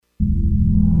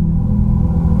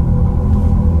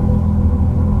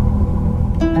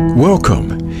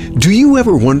Welcome. Do you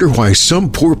ever wonder why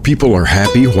some poor people are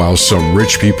happy while some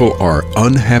rich people are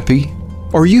unhappy?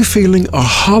 Are you feeling a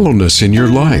hollowness in your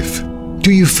life?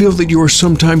 Do you feel that you are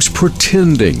sometimes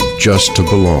pretending just to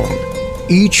belong?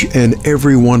 Each and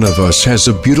every one of us has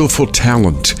a beautiful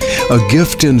talent, a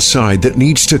gift inside that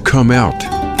needs to come out.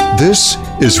 This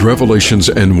is Revelations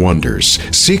and Wonders,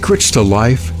 Secrets to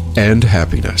Life and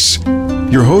Happiness.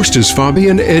 Your host is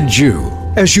Fabian Ed Jew.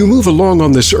 As you move along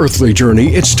on this earthly journey,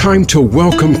 it's time to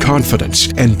welcome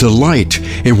confidence and delight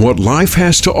in what life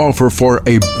has to offer for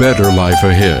a better life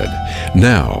ahead.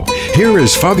 Now, here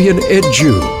is Fabian Ed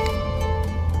Jew.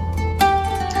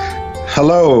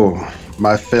 Hello,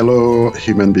 my fellow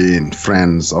human being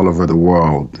friends all over the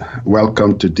world.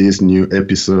 Welcome to this new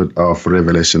episode of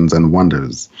Revelations and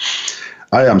Wonders.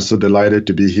 I am so delighted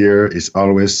to be here. It's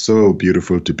always so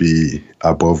beautiful to be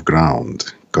above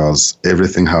ground, because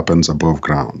everything happens above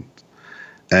ground.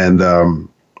 And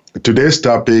today's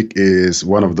topic is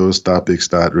one of those topics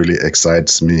that really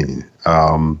excites me.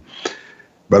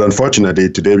 But unfortunately,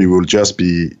 today we will just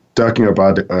be talking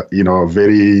about, a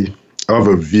very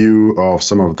overview of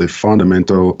some of the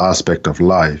fundamental aspect of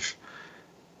life.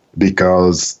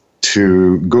 Because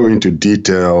to go into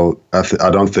detail, I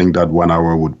don't think that 1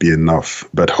 hour would be enough.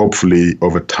 But hopefully,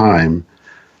 over time,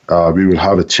 we will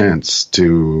have a chance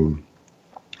to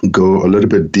go a little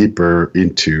bit deeper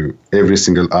into every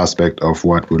single aspect of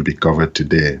what will be covered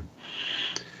today.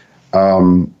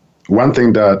 One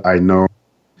thing that I know,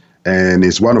 and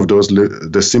it's one of those,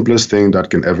 the simplest thing that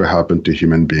can ever happen to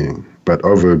human being, but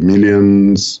over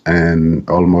millions and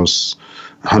almost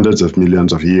hundreds of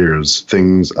millions of years,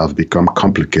 things have become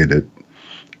complicated,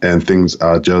 and things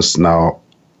are just now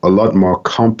a lot more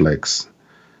complex,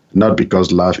 not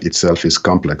because life itself is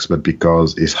complex, but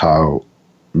because it's how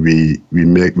we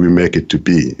make it to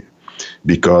be,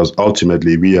 because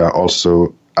ultimately we are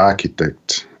also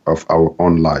architects of our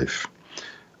own life,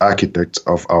 architects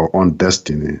of our own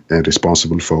destiny, and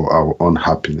responsible for our own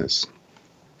happiness.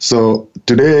 So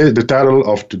today, the title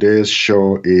of today's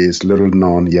show is Little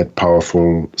Known Yet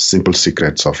Powerful Simple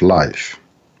Secrets of Life.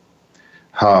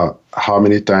 How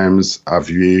many times have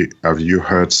you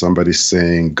heard somebody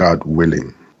saying God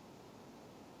willing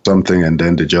something, and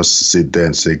then they just sit there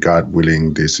and say, God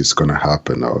willing, this is going to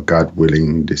happen, or God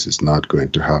willing, this is not going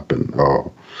to happen.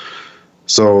 Or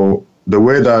so the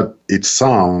way that it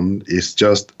sounds is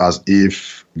just as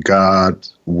if God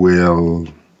will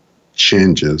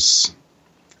changes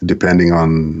depending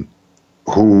on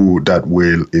who that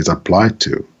will is applied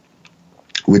to,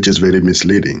 which is very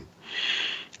misleading.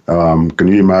 Can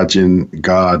you imagine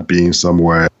God being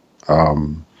somewhere?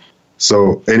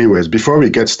 So anyways, before we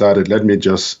get started, let me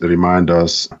just remind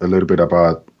us a little bit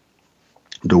about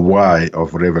the why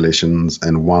of Revelations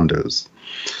and Wonders.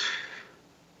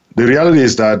 The reality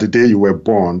is that the day you were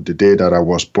born, the day that I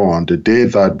was born, the day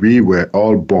that we were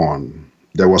all born,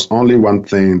 there was only one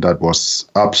thing that was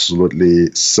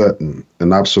absolutely certain,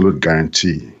 an absolute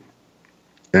guarantee.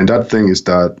 And that thing is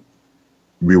that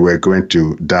we were going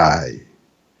to die.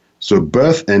 So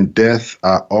birth and death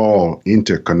are all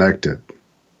interconnected.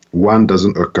 One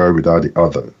doesn't occur without the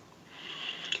other.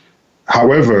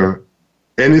 However,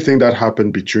 anything that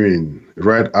happened between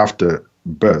right after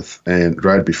birth and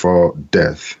right before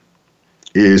death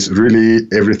is really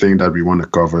everything that we want to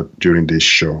cover during this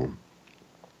show.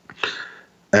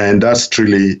 And that's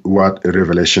truly what a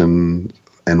Revelation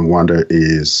and Wonder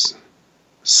is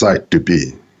said to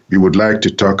be. We would like to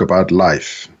talk about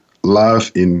life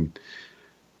in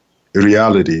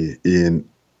reality, in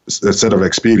a set of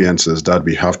experiences that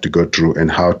we have to go through and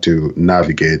how to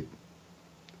navigate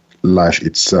life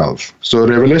itself. So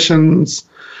Revelations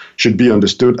should be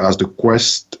understood as the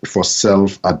quest for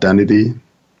self-identity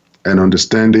and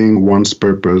understanding one's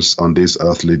purpose on this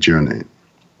earthly journey.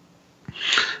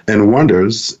 And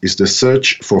Wonders is the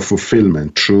search for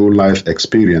fulfillment through life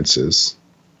experiences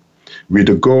with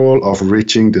the goal of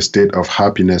reaching the state of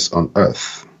happiness on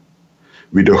earth,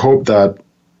 with the hope that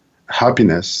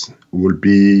happiness will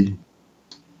be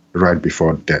right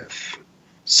before death.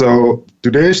 So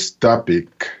today's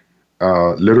topic,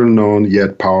 little known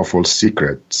yet powerful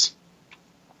secrets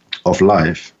of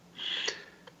life,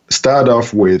 start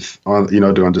off with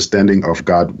the understanding of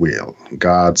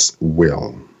God's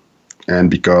will. And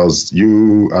because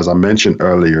as I mentioned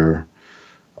earlier,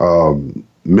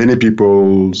 many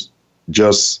people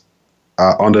just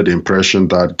are under the impression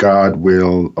that God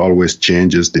will always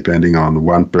changes depending on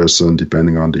one person,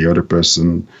 depending on the other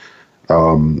person.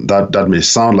 That may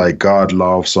sound like God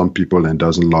loves some people and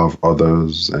doesn't love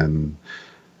others, and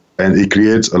it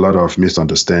creates a lot of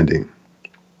misunderstanding.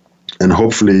 And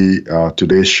hopefully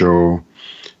today's show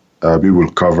we will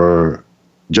cover,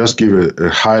 just give a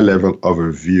high level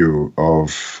overview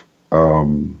of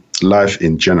life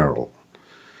in general.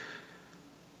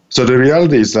 So the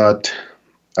reality is that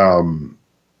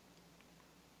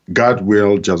God's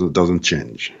will just doesn't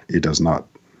change. It does not.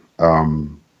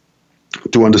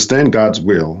 To understand God's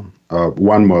will,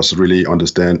 one must really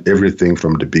understand everything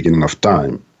from the beginning of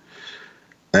time.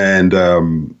 And,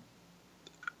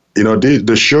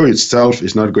 the show itself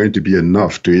is not going to be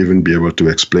enough to even be able to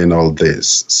explain all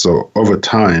this. So over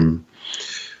time,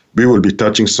 we will be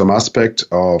touching some aspect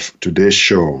of today's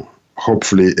show.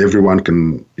 Hopefully everyone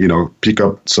can, pick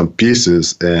up some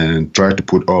pieces and try to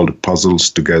put all the puzzles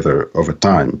together over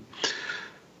time.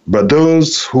 But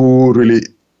those who really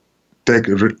take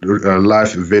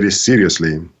life very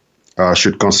seriously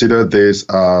should consider this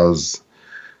as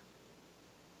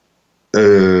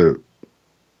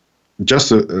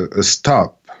just a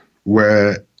stop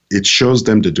where it shows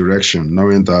them the direction,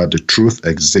 knowing that the truth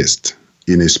exists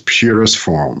in its purest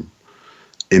form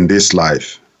in this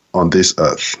life, on this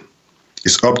earth.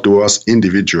 It's up to us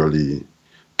individually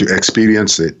to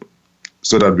experience it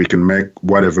so that we can make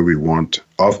whatever we want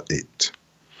of it.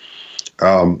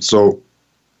 So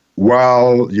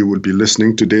while you will be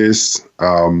listening to this,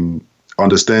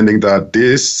 understanding that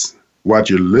what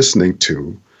you're listening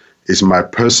to, is my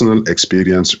personal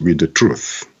experience with the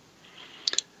truth.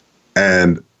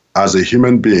 And as a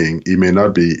human being, it may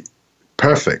not be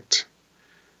perfect,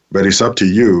 but it's up to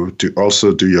you to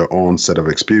also do your own set of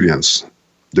experience.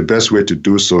 The best way to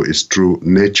do so is through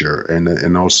nature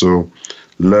and also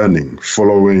learning,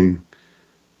 following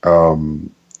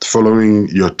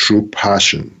your true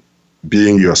passion,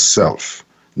 being yourself,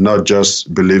 not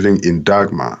just believing in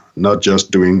dogma, not just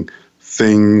doing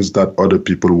things that other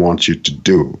people want you to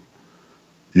do.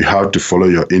 You have to follow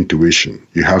your intuition.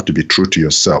 You have to be true to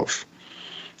yourself.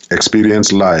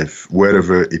 Experience life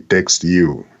wherever it takes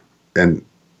you. And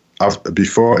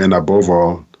before and above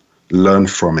all, learn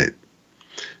from it.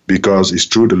 Because it's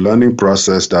through the learning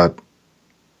process that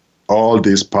all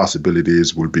these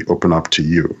possibilities will be opened up to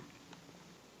you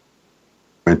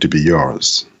and to be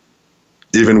yours.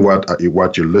 Even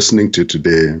what you're listening to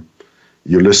today,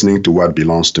 you're listening to what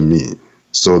belongs to me.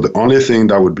 So the only thing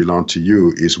that would belong to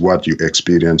you is what you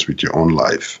experience with your own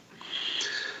life.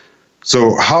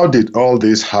 So how did all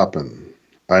this happen?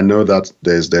 I know that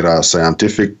there are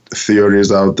scientific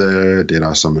theories out there. There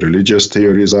are some religious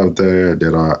theories out there.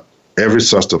 There are every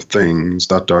sort of things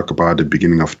that talk about the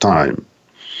beginning of time.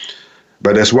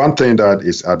 But there's one thing that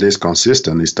is at least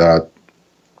consistent, is that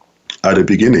at the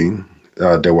beginning,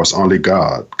 there was only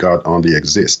God. God only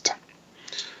exists.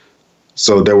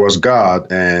 So there was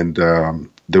God, and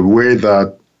the way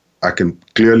that I can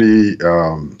clearly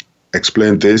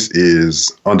explain this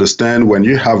is, understand when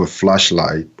you have a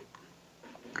flashlight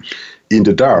in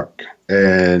the dark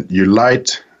and you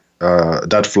light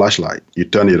that flashlight, you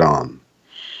turn it on,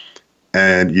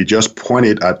 and you just point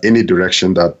it at any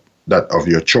direction that of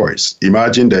your choice.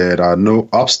 Imagine there are no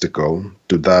obstacle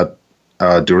to that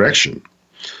direction.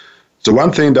 So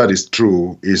one thing that is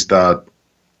true is that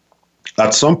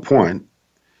at some point,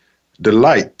 the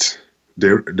light,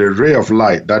 the ray of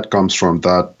light that comes from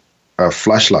that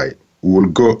flashlight will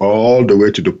go all the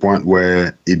way to the point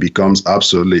where it becomes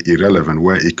absolutely irrelevant,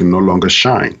 where it can no longer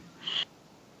shine.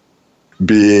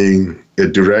 Consider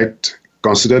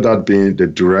that being the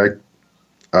direct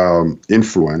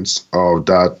influence of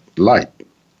that light.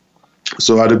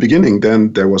 So at the beginning,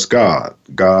 then there was God.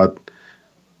 God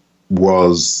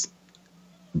was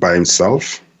by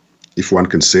himself, if one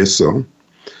can say so.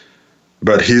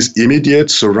 But his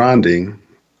immediate surrounding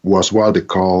was what they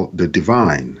call the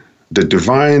divine. The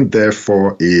divine,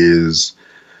 therefore, is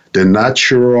the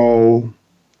natural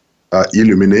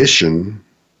illumination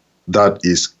that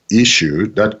is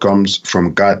issued, that comes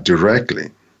from God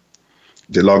directly.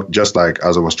 Just like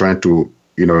as I was trying to,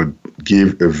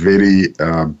 give a very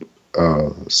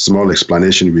small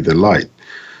explanation with the light.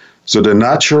 So the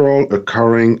natural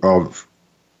occurring of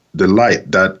the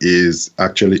light that is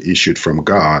actually issued from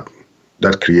God,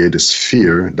 that create a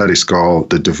sphere that is called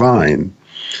the divine.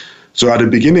 So at the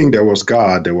beginning, there was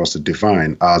God, there was the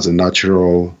divine as a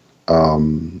natural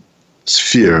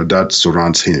sphere that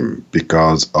surrounds him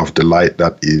because of the light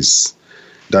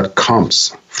that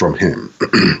comes from him.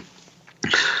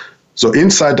 So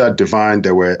inside that divine,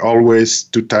 there were always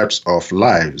two types of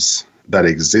lives that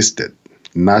existed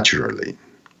naturally.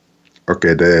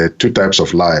 Okay, there are two types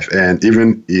of life, and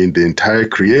even in the entire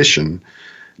creation,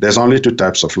 there's only two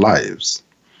types of lives,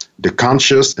 the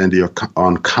conscious and the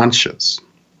unconscious.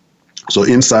 So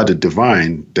inside the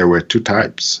divine, there were two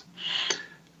types.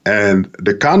 And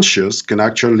the conscious can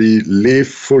actually live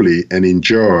fully and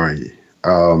enjoy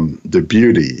the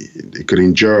beauty. It can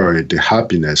enjoy the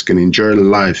happiness, can enjoy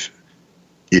life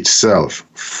itself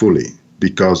fully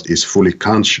because it's fully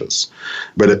conscious.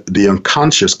 But the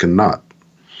unconscious cannot.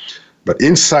 But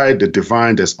inside the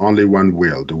divine, there's only one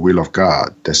will, the will of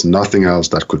God. There's nothing else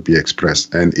that could be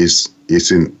expressed, and it's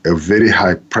in a very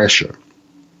high pressure.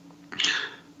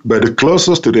 But the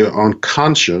closest to the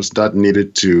unconscious that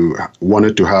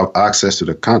wanted to have access to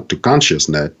to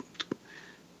consciousness,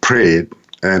 prayed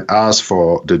and asked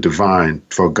for the divine,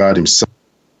 for God Himself,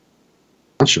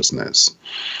 consciousness.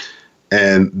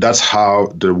 And that's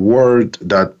how the word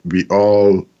that we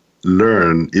all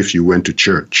learn if you went to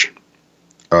church.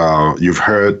 You've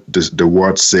heard the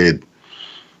word said,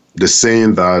 the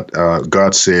saying that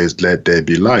God says, "Let there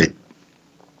be light."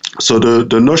 So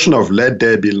the notion of "let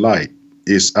there be light"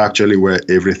 is actually where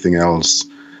everything else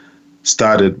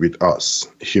started with us,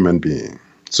 human being.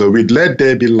 So with "let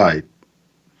there be light,"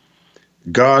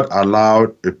 God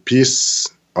allowed a piece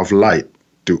of light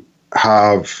to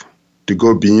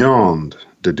go beyond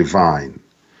the divine.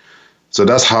 So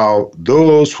that's how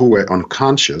those who were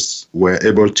unconscious were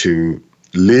able to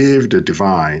leave the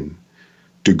divine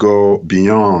to go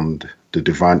beyond the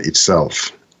divine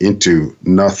itself into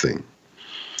nothing.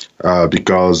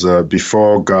 Because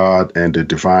before God and the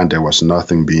divine, there was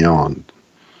nothing beyond.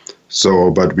 So,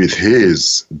 but with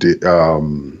His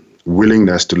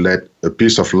willingness to let a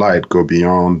piece of light go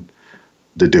beyond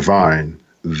the divine,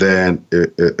 then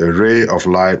a ray of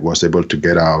light was able to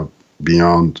get out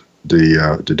beyond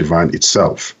the divine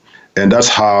itself. And that's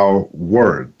how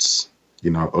words, a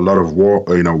lot of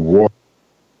words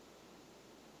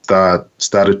that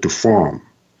started to form,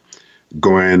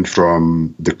 going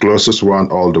from the closest one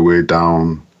all the way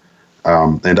down.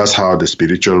 And that's how the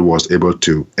spiritual was able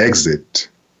to exit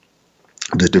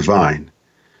the divine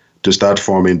to start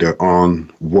forming their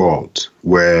own world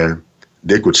where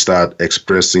they could start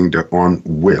expressing their own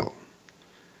will.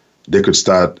 They could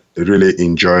start really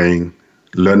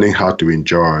learning how to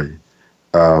enjoy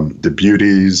the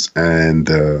beauties and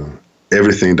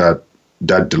everything that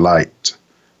delight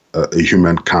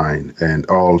humankind and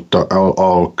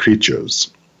all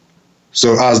creatures.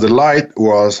 So as the light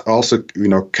was also,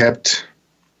 kept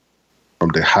from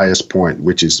the highest point,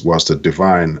 which was the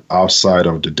divine, outside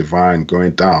of the divine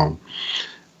going down,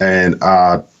 and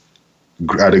at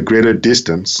a greater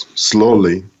distance,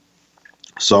 slowly,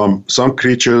 some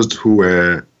creatures who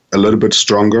were a little bit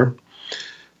stronger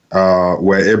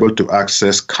were able to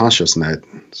access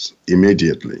consciousness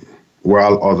immediately,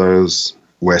 while others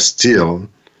were still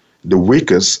the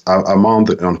weakest among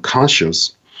the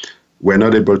unconscious, were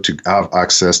not able to have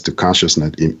access to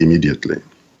consciousness immediately.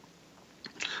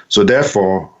 So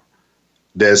therefore,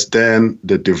 there's then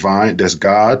the divine, there's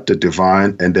God, the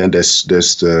divine, and then there's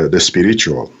the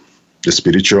spiritual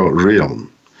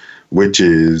realm, which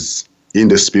is in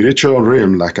the spiritual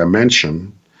realm, like I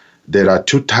mentioned, there are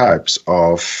two types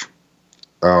of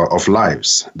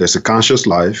lives. There's a conscious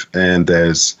life and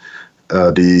there's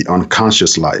the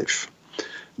unconscious life.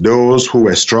 Those who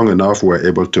were strong enough were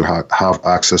able to have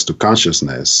access to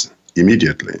consciousness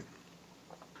immediately.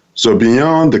 So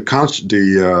beyond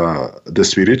the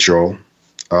spiritual,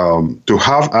 to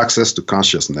have access to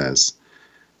consciousness,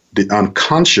 the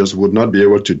unconscious would not be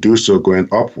able to do so going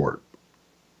upward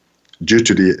due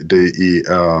to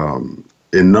the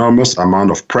enormous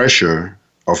amount of pressure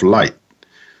of light.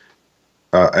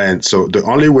 And so the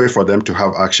only way for them to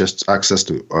have access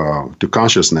to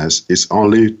consciousness is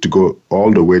only to go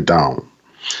all the way down.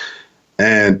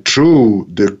 And through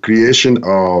the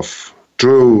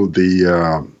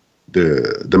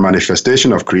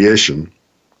manifestation of creation,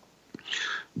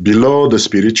 below the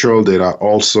spiritual, there are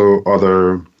also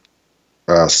other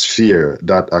spheres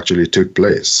that actually took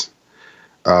place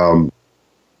of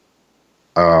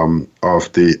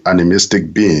the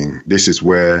animistic being. This is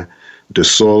where the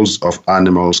souls of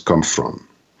animals come from.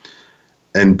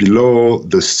 And below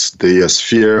the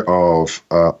sphere of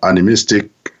animistic,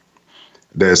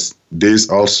 there's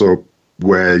also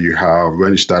where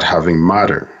when you start having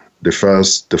matter, the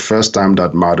first time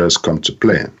that matters come to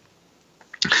play.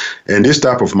 And this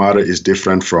type of matter is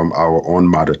different from our own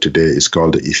matter today. It's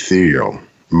called the ethereal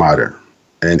matter.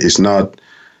 And it's not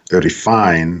a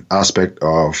refined aspect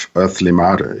of earthly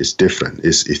matter. It's different.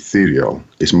 It's ethereal.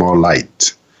 It's more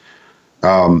light.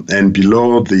 And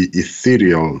below the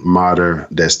ethereal matter,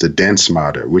 there's the dense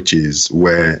matter, which is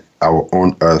where our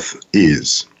own earth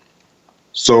is.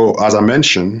 So, as I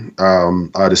mentioned,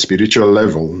 at the spiritual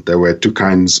level, there were two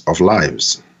kinds of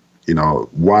lives.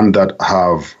 One that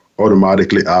have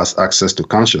automatically has access to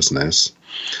consciousness,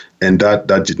 and that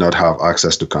did not have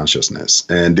access to consciousness.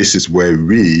 And this is where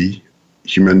we,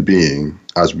 human being,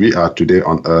 as we are today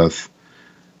on earth,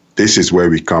 this is where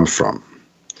we come from.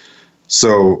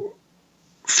 So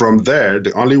from there,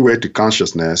 the only way to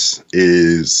consciousness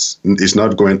is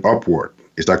not going upward.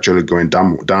 It's actually going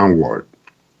downward.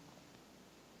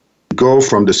 Go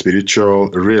from the spiritual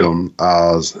realm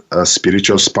as a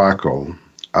spiritual sparkle,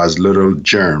 as little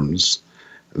germs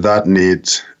that need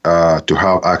to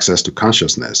have access to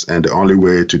consciousness. And the only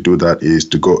way to do that is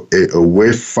to go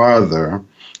away farther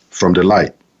from the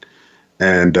light.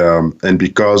 And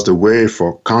because the way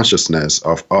for consciousness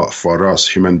for us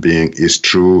human being is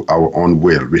through our own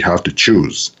will. We have to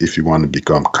choose if you want to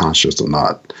become conscious or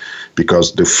not,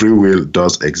 because the free will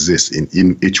does exist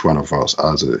in each one of us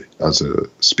as a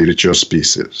spiritual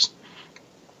species.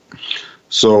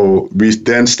 So we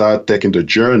then start taking the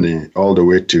journey all the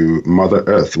way to Mother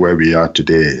Earth, where we are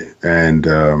today, and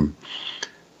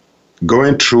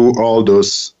going through all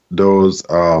those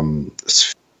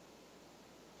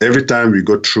every time we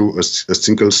go through a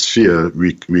single sphere,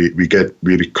 we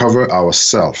recover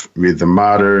ourselves with the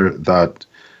matter that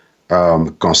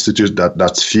constitutes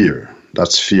that sphere.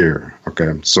 That sphere.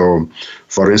 Okay. So,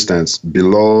 for instance,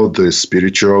 below the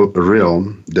spiritual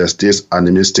realm, there's this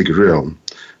animistic realm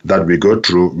that we go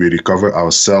through. We recover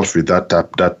ourselves with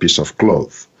that piece of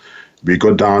cloth. We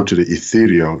go down to the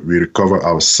ethereal. We recover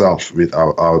ourselves with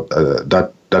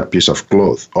that piece of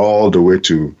cloth, all the way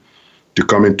to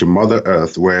come into Mother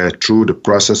Earth, where through the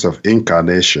process of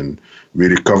incarnation, we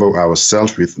recover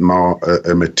ourselves with more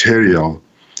a material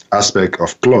aspect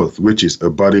of cloth, which is a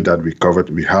body that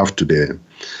we have today.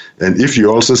 And if you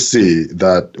also see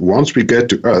that once we get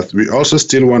to Earth, we also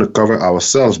still want to cover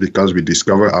ourselves because we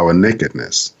discover our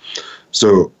nakedness.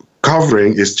 So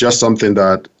covering is just something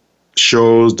that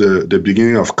shows the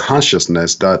beginning of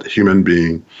consciousness that human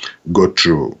beings go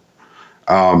through.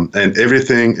 And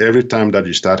every time that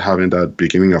you start having that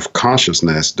beginning of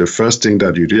consciousness, the first thing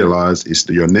that you realize is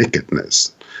your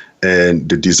nakedness and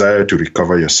the desire to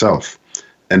recover yourself.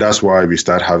 And that's why we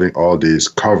start having all these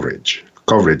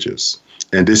coverages.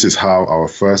 And this is how our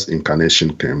first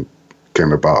incarnation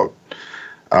came about.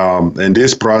 And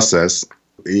this process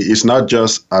is not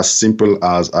just as simple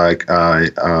as I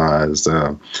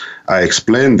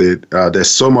explained it. There's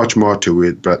so much more to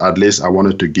it, but at least I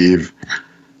wanted to give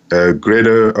a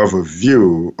greater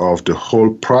overview of the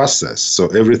whole process. So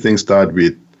everything started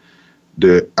with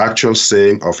the actual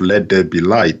saying of "Let there be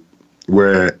light,"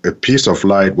 where a piece of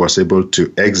light was able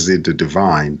to exit the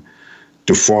divine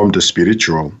to form the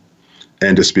spiritual.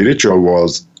 And the spiritual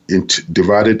was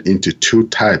divided into two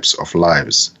types of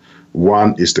lives.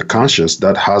 One is the conscious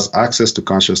that has access to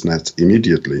consciousness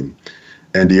immediately.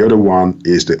 And the other one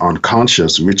is the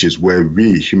unconscious, which is where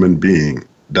we human beings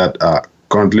that are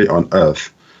currently on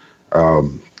earth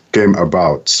came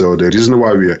about. So the reason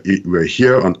why we're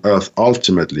here on earth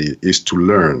ultimately is to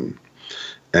learn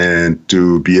and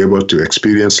to be able to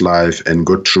experience life and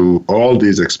go through all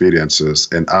these experiences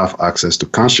and have access to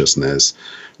consciousness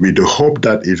with the hope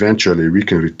that eventually we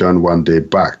can return one day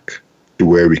back to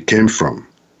where we came from,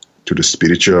 to the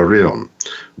spiritual realm,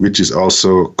 which is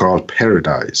also called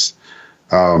paradise.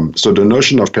 So the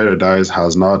notion of paradise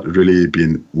has not really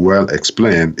been well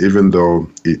explained, even though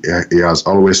it has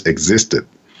always existed.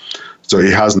 So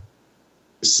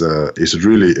it's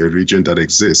really a region that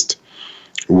exists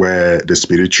where the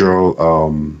spiritual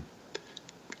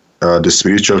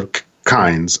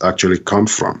kinds actually come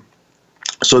from.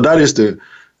 So that is a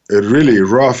really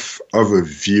rough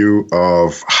overview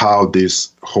of how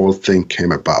this whole thing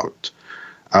came about.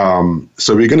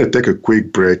 So we're going to take a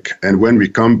quick break, and when we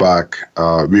come back,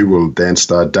 we will then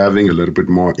start diving a little bit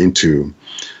more into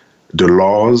the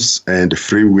laws and the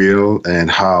free will and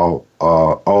how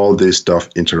all this stuff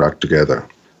interact together.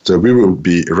 So we will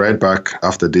be right back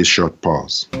after this short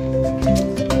pause.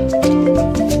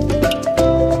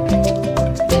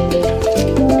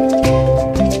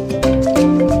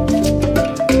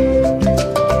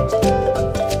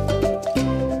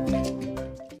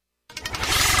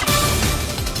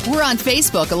 We're on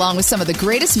Facebook along with some of the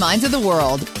greatest minds of the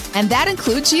world, and that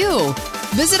includes you.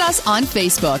 Visit us on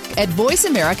Facebook at Voice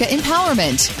America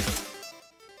Empowerment.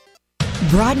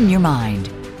 Broaden your mind.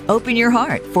 Open your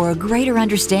heart for a greater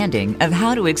understanding of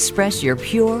how to express your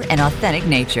pure and authentic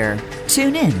nature.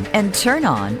 Tune in and turn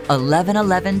on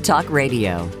 1111 Talk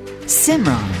Radio.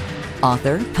 Simran,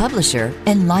 author, publisher,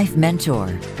 and life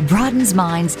mentor, broadens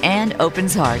minds and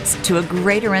opens hearts to a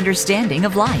greater understanding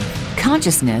of life,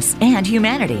 consciousness, and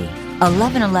humanity.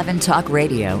 1111 Talk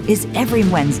Radio is every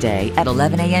Wednesday at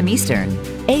 11 a.m. Eastern,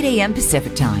 8 a.m.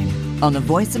 Pacific Time. on the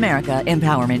Voice America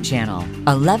Empowerment Channel,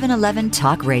 1111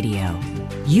 Talk Radio.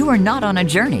 You are not on a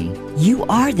journey. You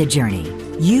are the journey.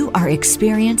 You are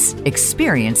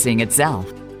experiencing itself.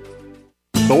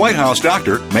 The White House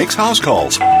Doctor makes house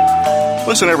calls.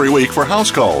 Listen every week for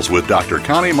House Calls with Dr.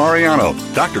 Connie Mariano.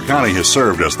 Dr. Connie has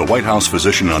served as the White House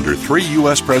physician under 3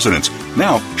 U.S. presidents.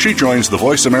 Now, she joins the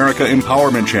Voice America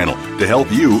Empowerment Channel to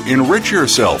help you enrich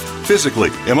yourself physically,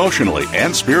 emotionally,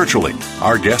 and spiritually.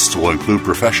 Our guests will include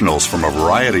professionals from a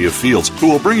variety of fields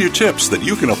who will bring you tips that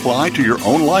you can apply to your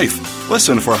own life.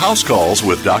 Listen for House Calls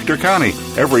with Dr. Connie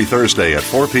every Thursday at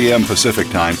 4 p.m. Pacific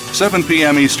Time, 7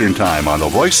 p.m. Eastern Time on the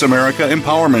Voice America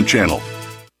Empowerment Channel.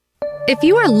 If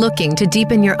you are looking to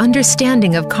deepen your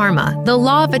understanding of karma, the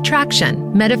law of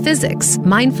attraction, metaphysics,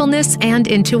 mindfulness, and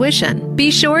intuition, be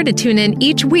sure to tune in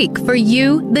each week for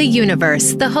You, the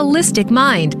Universe, the Holistic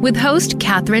Mind with host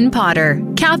Catherine Potter.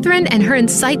 Catherine and her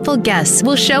insightful guests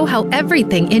will show how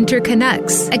everything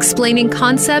interconnects, explaining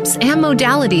concepts and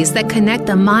modalities that connect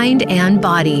the mind and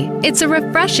body. It's a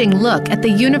refreshing look at the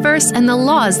universe and the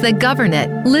laws that govern it.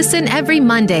 Listen every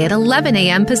Monday at 11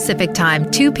 a.m. Pacific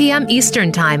Time, 2 p.m.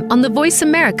 Eastern Time on the Voice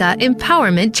America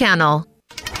Empowerment Channel.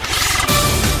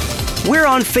 We're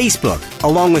on Facebook,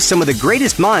 along with some of the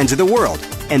greatest minds of the world,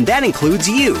 and that includes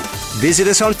you. Visit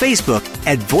us on Facebook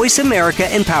at Voice America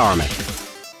Empowerment.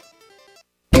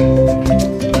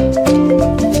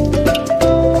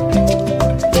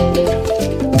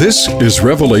 This is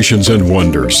Revelations and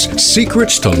Wonders,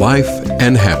 Secrets to Life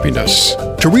and Happiness.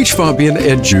 To reach Fabian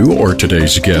Edu or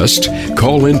today's guest,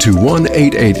 call into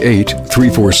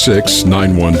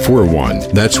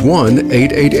 1-888-346-9141. That's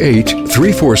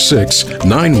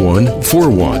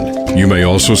 1-888-346-9141. You may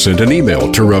also send an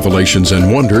email to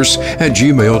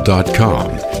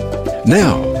revelationsandwonders@gmail.com.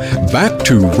 Now, back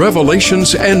to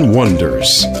Revelations and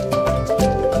Wonders.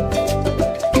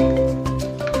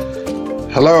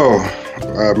 Hello,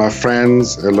 my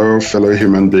friends. Hello, fellow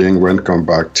human being. Welcome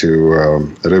back to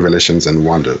Revelations and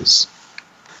Wonders.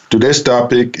 Today's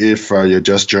topic, if you're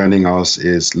just joining us,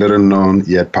 is little known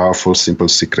yet powerful simple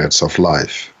secrets of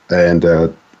life. And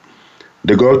the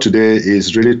goal today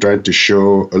is really trying to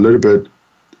show a little bit,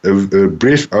 a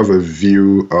brief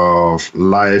overview of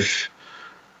life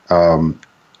in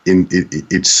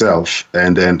itself,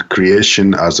 and then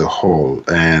creation as a whole,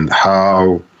 and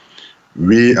how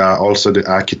we are also the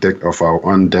architect of our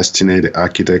own destiny, the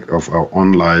architect of our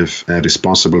own life, and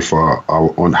responsible for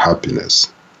our own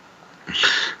happiness.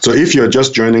 So if you're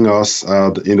just joining us,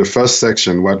 in the first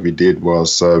section, what we did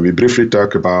was we briefly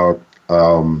talked about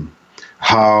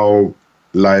how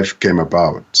life came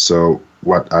about. So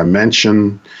what I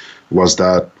mentioned was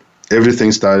that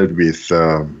everything started with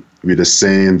the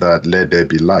saying that let there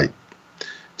be light.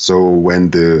 So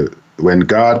when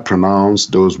God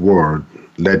pronounced those words,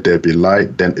 let there be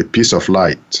light, then a piece of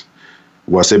light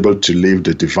was able to leave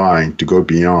the divine to go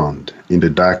beyond in the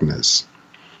darkness.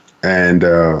 And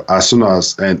as soon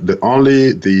as, and the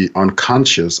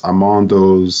unconscious among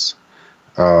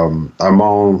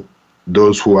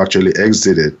those who actually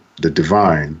exited the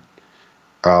divine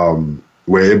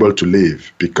were able to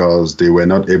live, because they were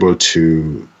not able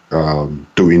to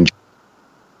enjoy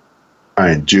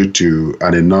due to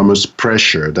an enormous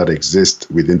pressure that exists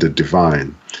within the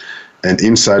divine. And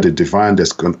inside the divine, there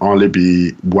can only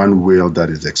be one will that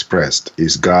is expressed,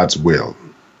 is God's will.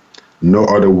 No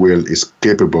other will is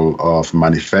capable of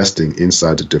manifesting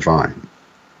inside the divine.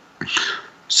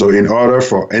 So in order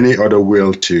for any other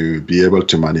will to be able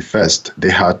to manifest, they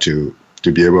had to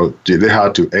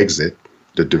exit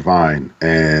the divine.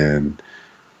 And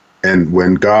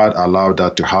when God allowed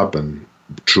that to happen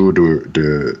through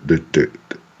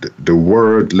the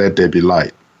word, let there be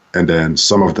light, and then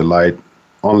some of the light,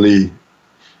 only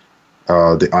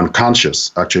the unconscious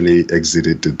actually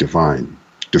exited the divine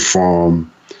to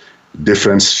form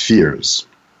different spheres.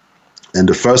 And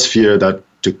the first sphere that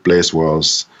took place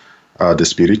was the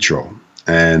spiritual.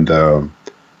 And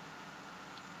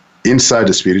inside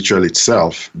the spiritual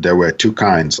itself, there were two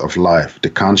kinds of life, the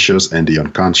conscious and the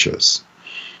unconscious.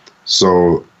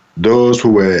 So those who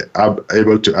were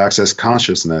able to access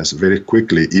consciousness very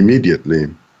quickly, immediately,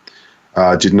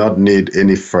 did not need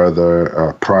any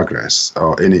further progress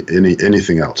or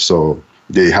anything else. So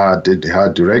they had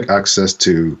direct access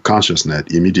to consciousness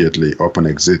immediately upon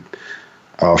exit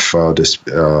of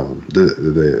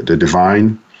the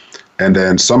divine. And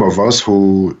then some of us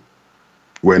who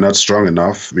were not strong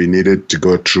enough, we needed to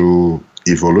go through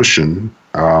evolution,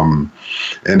 and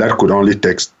that could only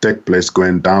take place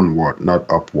going downward, not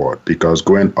upward, because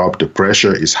going up the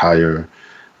pressure is higher,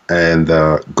 and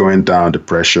going down the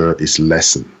pressure is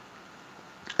lessened.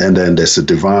 And then there's a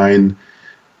divine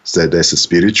So there's a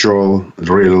spiritual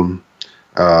realm.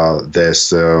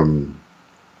 There's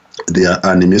the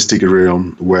animistic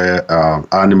realm where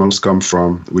animals come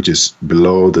from, which is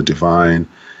below the divine.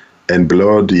 And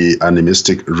below the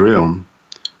animistic realm,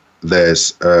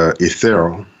 there's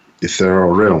ethereal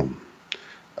realm.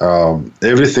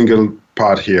 Every single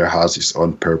part here has its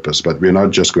own purpose, but we're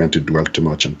not just going to dwell too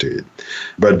much into it.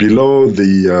 But below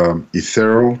the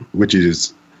ethereal, which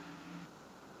is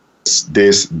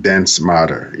this dense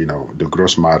matter, the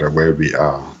gross matter where we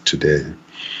are today.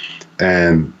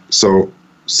 And so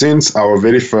since our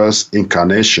very first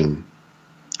incarnation,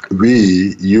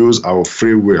 we use our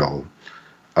free will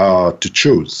to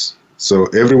choose. So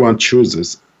everyone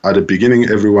chooses. At the beginning,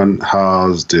 everyone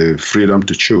has the freedom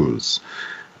to choose.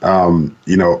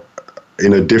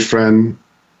 In a different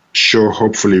show,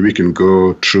 hopefully we can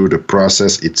go through the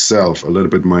process itself a little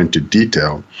bit more into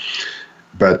detail.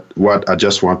 But what I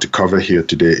just want to cover here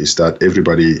today is that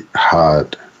everybody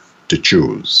had to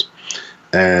choose.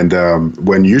 And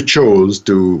when you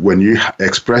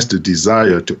express the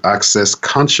desire to access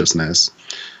consciousness,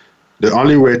 the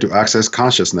only way to access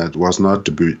consciousness was not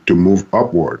to move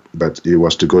upward, but it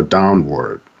was to go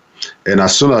downward. And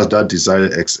as soon as that desire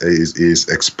is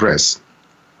expressed,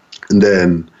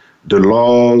 then the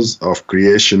laws of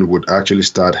creation would actually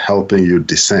start helping you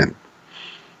descend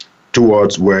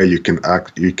towards where you can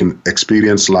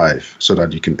experience life, so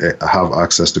that you can have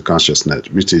access to consciousness,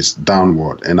 which is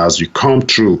downward. And as you come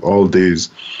through all these,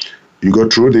 you go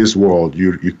through this world,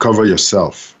 you cover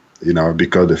yourself,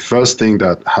 because the first thing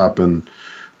that happened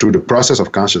through the process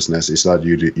of consciousness is that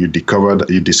you discover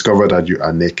that you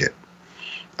are naked.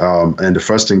 And the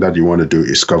first thing that you want to do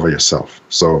is cover yourself.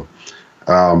 So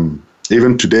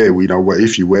even today,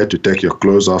 if you were to take your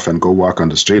clothes off and go walk on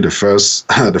the street, the first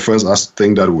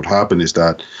thing that would happen is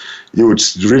that you would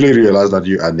really realize that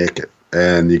you are naked,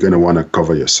 and you're going to want to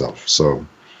cover yourself. So,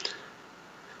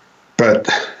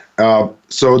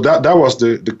 so that was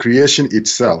the creation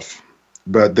itself.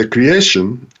 But the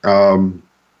creation,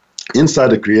 inside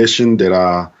the creation, there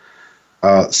are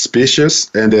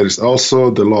species, and there is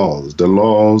also the laws. The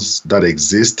laws that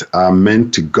exist are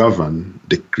meant to govern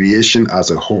the creation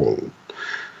as a whole.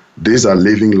 These are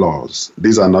living laws.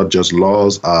 These are not just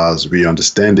laws as we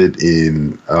understand it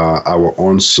in our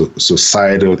own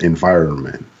societal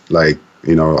environment, like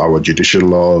our judicial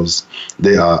laws.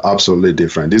 They are absolutely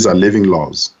different. These are living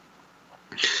laws.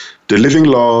 The living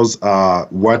laws are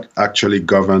what actually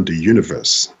govern the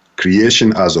universe,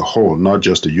 creation as a whole, not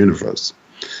just the universe.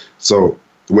 So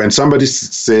when somebody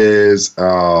says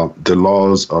the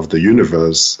laws of the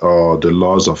universe, or the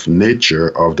laws of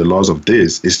nature, or the laws of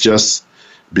this, it's just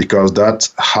because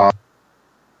that's how.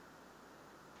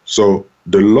 So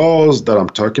the laws that I'm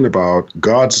talking about,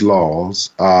 God's laws,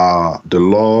 are the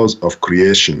laws of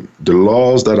creation, the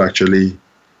laws that actually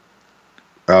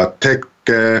take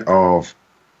care of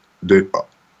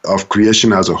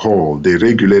creation as a whole. They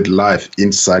regulate life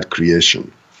inside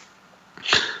creation.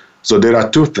 So there are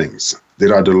two things.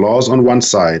 There are the laws on one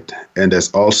side, and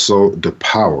there's also the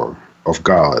power of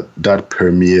God that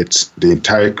permeates the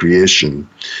entire creation,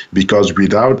 because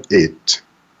without it,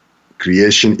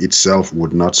 creation itself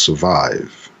would not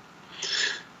survive.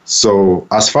 So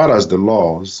as far as the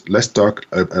laws, let's talk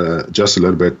just a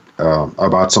little bit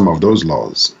about some of those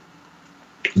laws.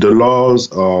 The laws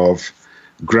of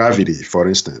gravity, for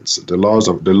instance. The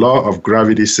law of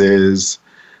gravity says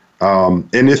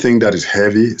anything that is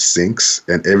heavy sinks,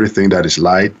 and everything that is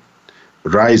light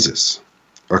rises.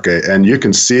 Okay, and you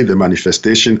can see the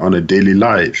manifestation on a daily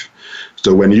life.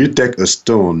 So when you take a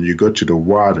stone, you go to the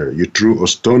water, you throw a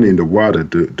stone in the water,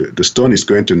 the stone is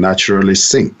going to naturally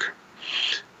sink.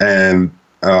 And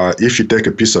if you take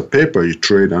a piece of paper, you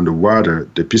throw it on the water,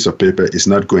 the piece of paper is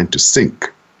not going to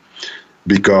sink,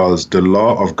 because the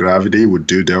law of gravity would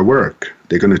do their work.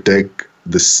 They're going to take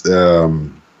this,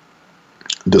 the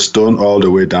stone all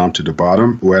the way down to the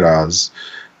bottom, whereas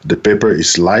the paper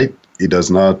is light. It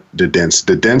does not, the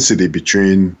density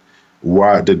between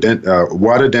water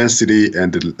density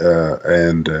and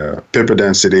paper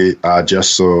density are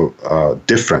just so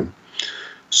different.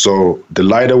 So the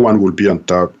lighter one will be on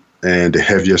top, and the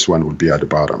heaviest one will be at the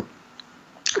bottom.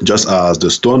 Just as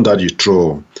the stone that you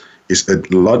throw is a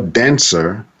lot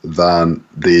denser than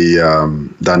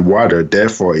water,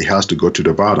 therefore it has to go to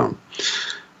the bottom.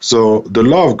 So the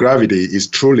law of gravity is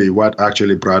truly what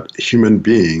actually brought human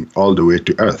being all the way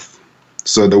to Earth.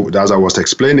 So as I was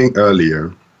explaining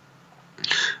earlier,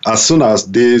 as soon as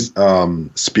this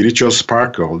spiritual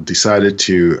sparkle decided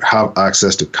to have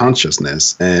access to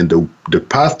consciousness, and the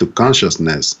path to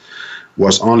consciousness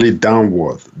was only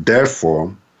downward,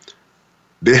 therefore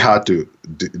they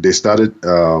started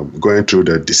going through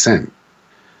the descent.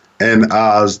 And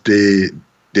as they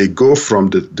go from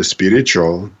the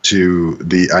spiritual to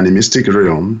the animistic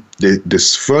realm, they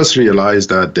first realize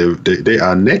that they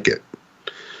are naked.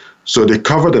 So they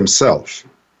cover themselves.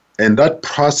 And that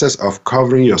process of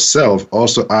covering yourself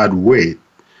also add weight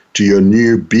to your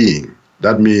new being.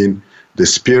 That means the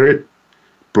spirit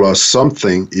plus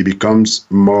something, it becomes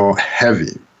more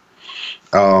heavy.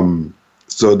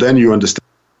 So then you understand,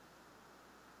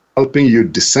 helping you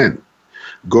descend,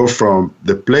 go from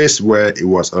the place where it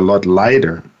was a lot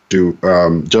lighter to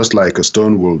just like a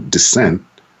stone will descend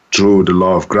through the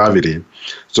law of gravity.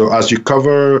 So as you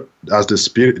cover, as the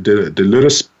spirit, the little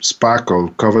sparkle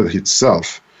covers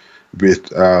itself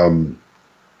with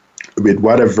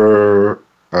whatever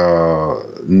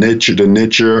nature, the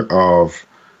nature of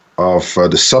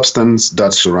the substance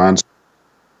that surrounds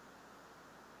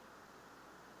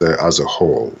as a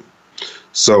whole.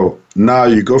 So now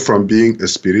you go from being a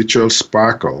spiritual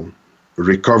sparkle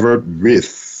recovered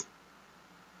with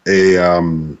a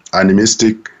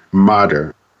animistic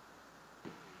matter,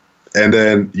 and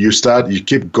then you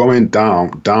keep going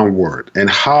downward. And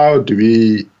how do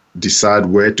we decide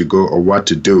where to go or what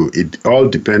to do? It all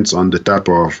depends on the type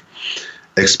of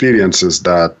experiences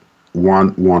that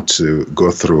one wants to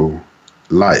go through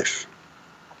life.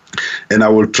 And I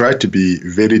will try to be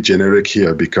very generic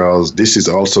here, because this is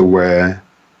also where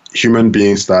human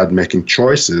beings start making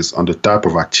choices on the type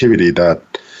of activity that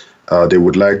they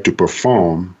would like to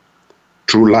perform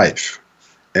through life.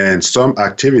 And some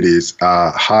activities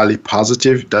are highly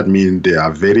positive. That means they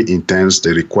are very intense.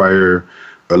 They require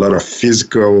a lot of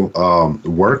physical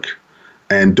work.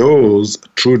 And those,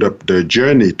 through the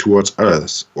journey towards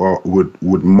Earth, would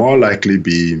more likely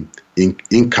be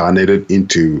incarnated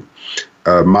into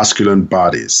masculine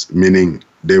bodies, meaning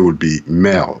they would be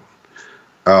male.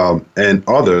 And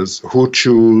others who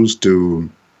choose to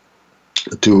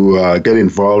get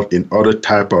involved in other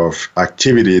type of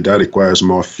activity that requires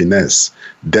more finesse,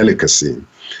 delicacy.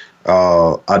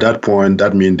 At that point,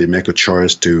 that means they make a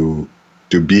choice to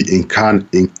be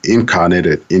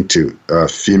incarnated into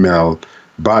female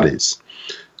bodies.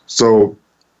 So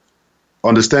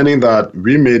understanding that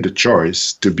we made the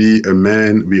choice to be a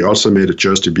man, we also made the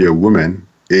choice to be a woman,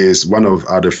 is one of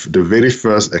the very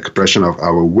first expression of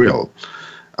our will.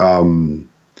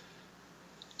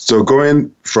 So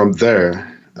going from there,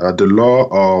 the law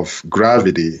of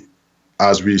gravity,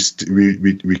 as we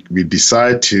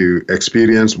decide to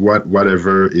experience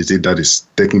whatever is it that is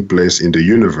taking place in the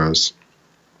universe,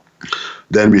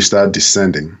 then we start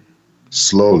descending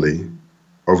slowly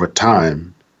over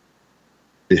time.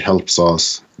 It helps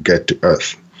us get to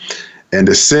Earth. And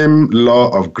the same law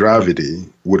of gravity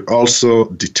would also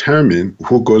determine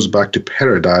who goes back to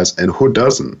paradise and who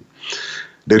doesn't.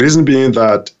 The reason being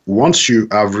that once you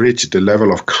have reached the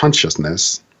level of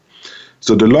consciousness,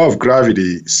 so the law of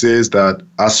gravity says that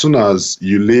as soon as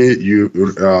you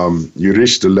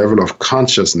reach the level of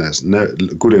consciousness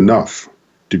good enough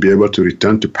to be able to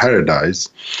return to paradise,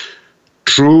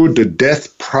 through the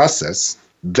death process,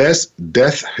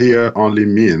 death here only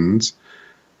means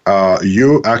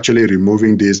you actually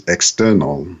removing this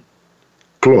external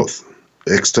cloth,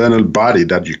 external body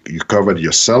that you covered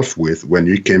yourself with when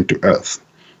you came to Earth.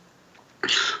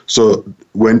 So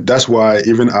that's why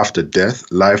even after death,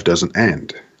 life doesn't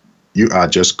end. You are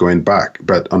just going back.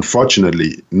 But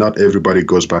unfortunately, not everybody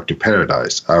goes back to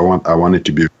paradise. I want it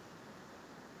to be.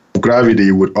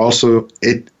 Gravity would also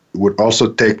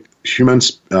take human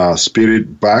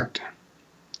spirit back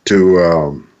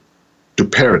to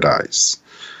paradise.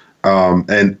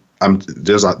 And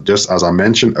just as I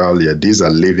mentioned earlier, these are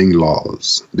living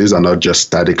laws. These are not just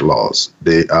static laws.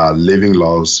 They are living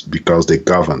laws because they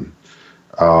govern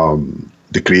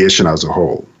the creation as a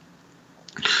whole.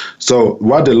 So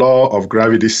what the law of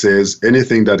gravity says,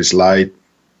 anything that is light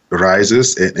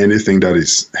rises and anything that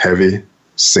is heavy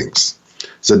sinks.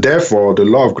 So therefore, the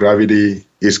law of gravity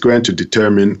is going to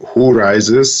determine who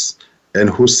rises and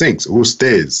who sinks, who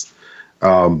stays.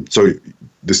 So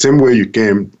the same way you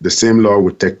came, the same law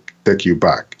would take you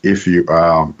back if you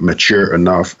are mature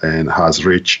enough and has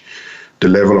reached the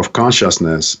level of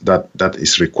consciousness that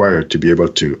is required to be able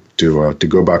to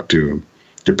go back to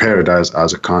paradise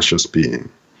as a conscious being.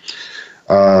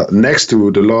 Next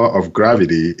to the law of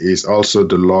gravity is also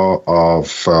the law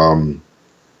of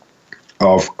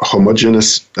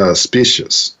homogeneous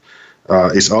species.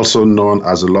 It's also known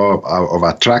as the law of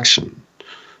attraction.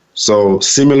 So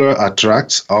similar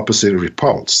attracts, opposite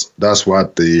repulse. That's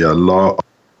what the law of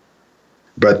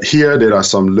But here there are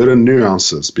some little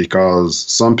nuances, because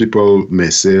some people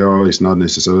may say, oh, it's not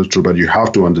necessarily true, but you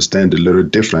have to understand the little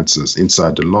differences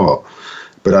inside the law.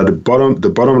 But at the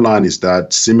bottom line is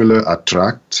that similar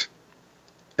attract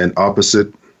and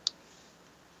opposite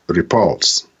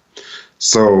repulse.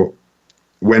 So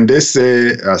when they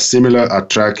say similar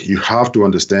attract, you have to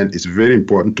understand, it's very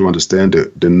important to understand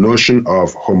the notion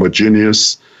of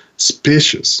homogeneous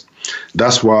species.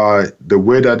 That's why the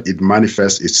way that it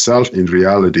manifests itself in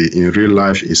reality, in real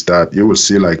life, is that you will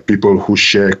see like people who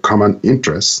share common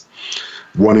interests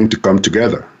wanting to come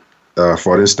together.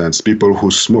 For instance, people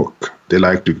who smoke, they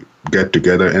like to get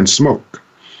together and smoke.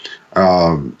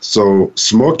 So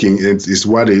smoking is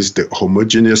what is the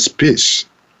homogeneous species.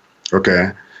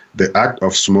 Okay, the act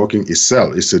of smoking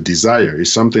itself is a desire.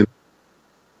 It's something.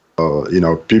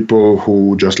 People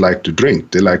who just like to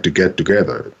drink, they like to get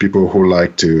together. People who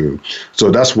like to.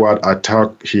 So that's what I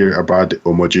talk here about, the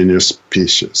homogeneous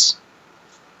species.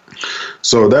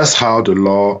 So that's how the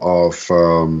law of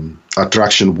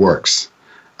attraction works.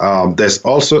 There's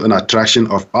also an attraction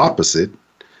of opposite,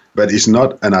 but it's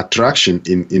not an attraction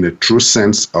in a true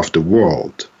sense of the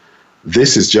word.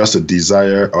 This is just a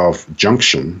desire of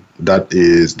junction that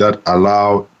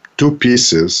allow two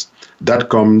pieces that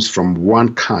comes from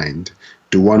one kind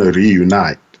to want to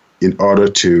reunite in order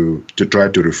to try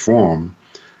to reform,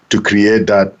 to create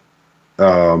that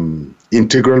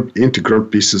integral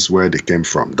pieces where they came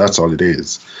from. That's all it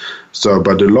is. So,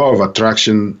 but the law of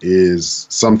attraction is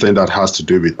something that has to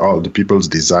do with all the people's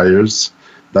desires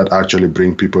that actually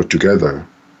bring people together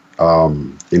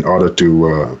in order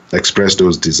to express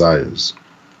those desires.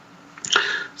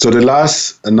 So the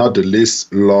last and not the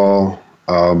least law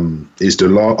is the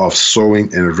law of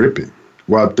sowing and reaping.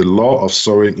 What the law of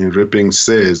sowing and reaping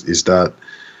says is that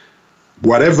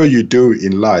whatever you do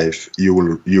in life, you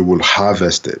will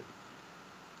harvest it.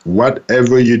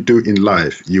 Whatever you do in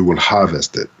life, you will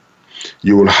harvest it.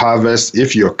 You will harvest.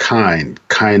 If you're kind,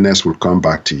 kindness will come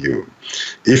back to you.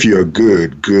 If you're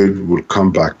good, good will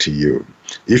come back to you.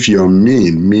 If you're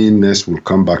mean, meanness will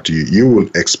come back to you. You will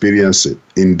experience it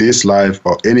in this life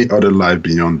or any other life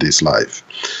beyond this life.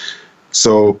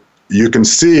 So you can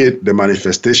see it, the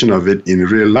manifestation of it in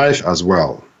real life as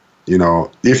well.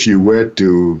 If you were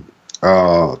to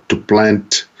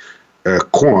plant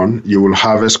corn, you will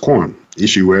harvest corn.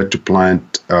 If you were to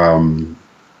plant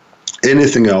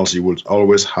anything else, you will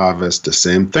always harvest the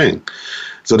same thing.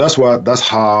 So that's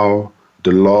how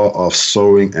the law of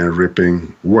sowing and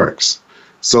reaping works.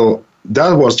 So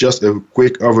that was just a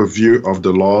quick overview of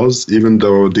the laws. Even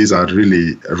though these are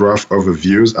really rough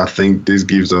overviews, I think this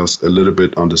gives us a little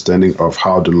bit understanding of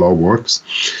how the law works.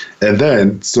 And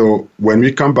then, so when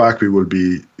we come back, we will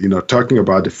be, talking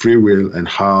about the free will and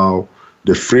how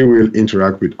the free will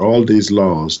interact with all these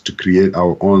laws to create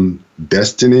our own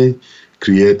destiny,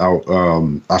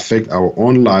 affect our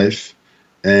own life,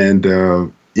 and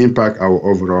impact our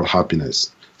overall happiness.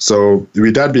 So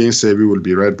with that being said, we will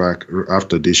be right back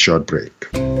after this short break.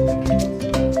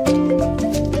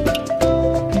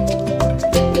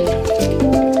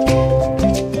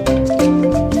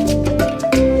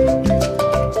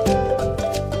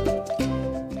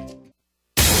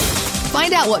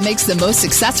 Find out what makes the most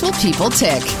successful people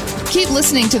tick. Keep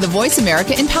listening to the Voice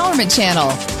America Empowerment Channel.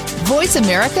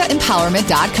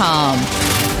 VoiceAmericaEmpowerment.com.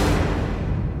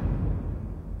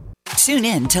 Tune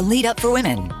in to Lead Up for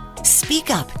Women. Speak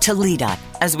up to lead up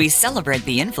as we celebrate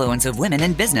the influence of women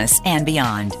in business and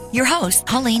beyond. Your host,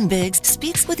 Colleen Biggs,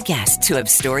 speaks with guests who have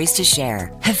stories to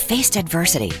share, have faced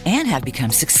adversity, and have become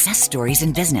success stories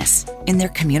in business, in their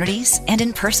communities, and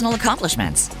in personal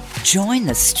accomplishments. Join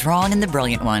the strong and the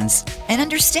brilliant ones and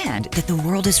understand that the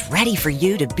world is ready for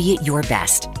you to be at your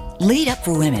best. Lead Up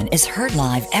for Women is heard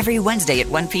live every Wednesday at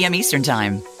 1 p.m. Eastern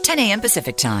Time, 10 a.m.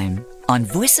 Pacific Time on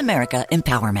Voice America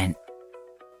Empowerment.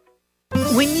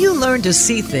 When you learn to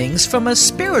see things from a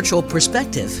spiritual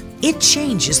perspective, it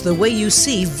changes the way you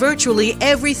see virtually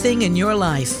everything in your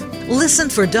life. Listen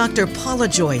for Dr. Paula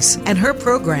Joyce and her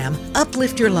program,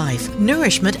 Uplift Your Life,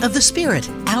 Nourishment of the Spirit.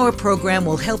 Our program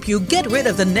will help you get rid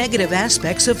of the negative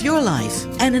aspects of your life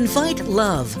and invite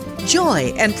love,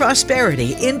 joy, and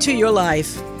prosperity into your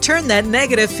life. Turn that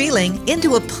negative feeling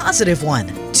into a positive one.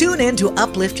 Tune in to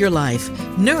Uplift Your Life,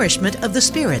 Nourishment of the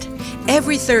Spirit,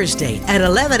 every Thursday at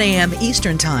 11 a.m.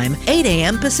 Eastern Time, 8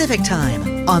 a.m. Pacific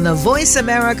Time on the Voice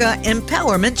America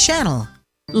Empowerment Channel.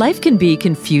 Life can be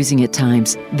confusing at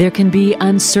times. There can be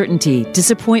uncertainty,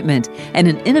 disappointment, and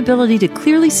an inability to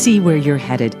clearly see where you're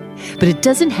headed. But it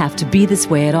doesn't have to be this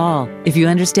way at all if you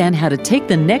understand how to take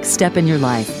the next step in your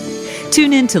life.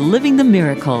 Tune in to Living the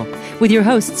Miracle with your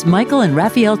hosts Michael and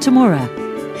Raphael Tamura.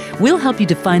 We'll help you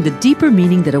define the deeper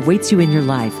meaning that awaits you in your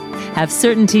life, have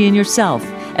certainty in yourself,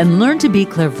 and learn to be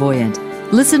clairvoyant.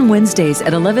 Listen Wednesdays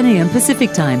at 11 a.m.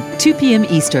 Pacific Time, 2 p.m.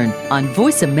 Eastern on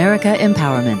Voice America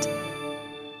Empowerment.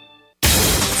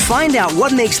 Find out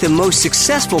what makes the most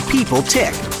successful people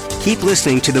tick. Keep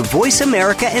listening to the Voice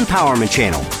America Empowerment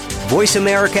Channel.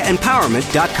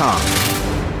 VoiceAmericaEmpowerment.com.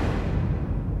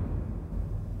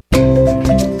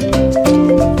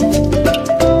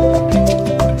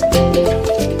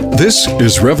 This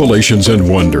is Revelations and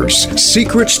Wonders,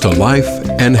 Secrets to Life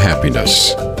and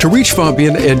Happiness. To reach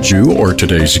Fabian Edu or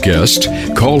today's guest,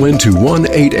 call into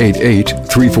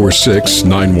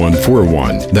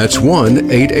 1-888-346-9141. That's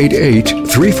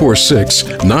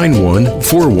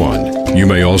 1-888-346-9141. You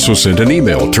may also send an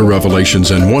email to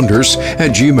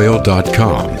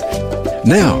revelationsandwonders@gmail.com.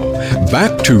 Now,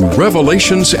 back to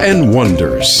Revelations and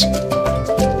Wonders.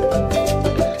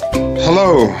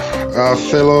 Hello,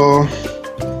 fellow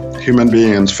human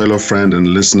beings, fellow friends and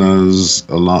listeners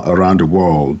around the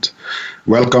world.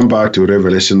 Welcome back to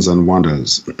Revelations and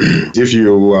Wonders. If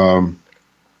you're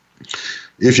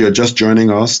just joining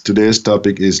us, today's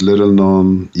topic is little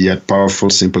known yet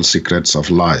powerful simple secrets of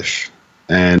life.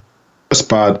 And the first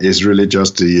part is really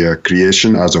just the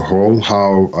creation as a whole,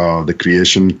 how the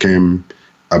creation came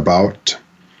about.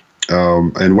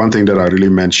 And one thing that I really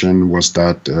mentioned was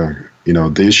that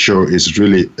this show is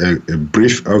really a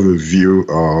brief overview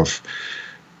of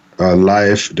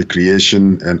life, the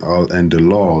creation, and the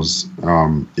laws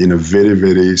in a very,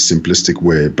 very simplistic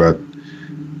way. But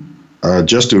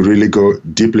just to really go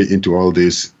deeply into all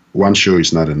this, one show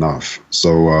is not enough.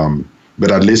 So, but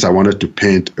at least I wanted to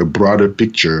paint a broader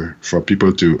picture for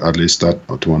people to at least start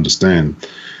to understand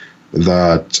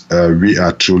that we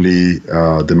are truly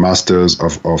the masters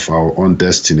of our own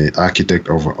destiny, architect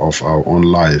of our own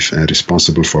life, and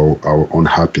responsible for our own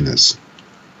happiness.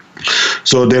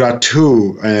 So there are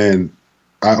two, and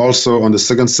I also, on the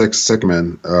second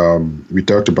segment, we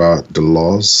talked about the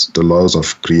laws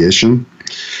of creation.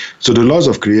 So the laws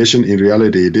of creation, in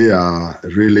reality, they are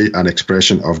really an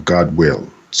expression of God's will.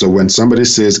 So when somebody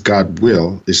says God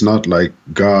will, it's not like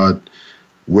God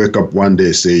wake up one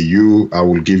day, say, I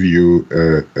will give you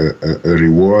a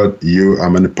reward,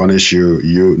 I'm going to punish you,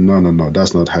 No,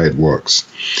 that's not how it works.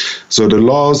 So the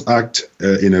laws act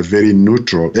in a very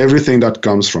neutral. Everything that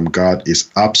comes from God is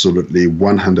absolutely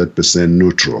 100%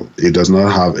 neutral. It does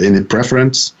not have any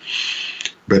preference.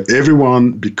 But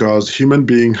everyone, because human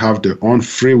beings have their own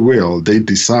free will, they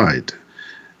decide.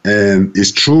 And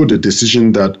it's through the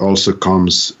decision that also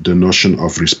comes the notion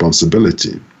of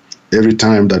responsibility. Every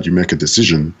time that you make a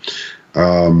decision,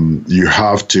 you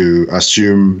have to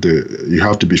you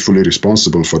have to be fully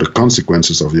responsible for the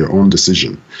consequences of your own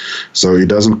decision. So it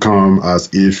doesn't come as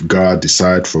if God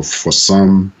decides for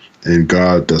some and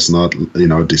God does not,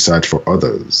 decide for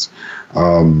others.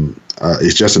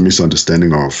 It's just a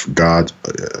misunderstanding of God,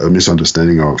 a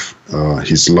misunderstanding of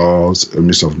His laws, a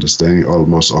misunderstanding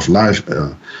almost of life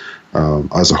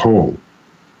as a whole.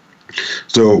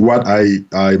 So what I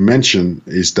mentioned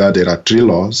is that there are three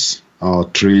laws,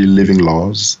 three living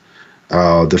laws.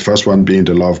 The first one being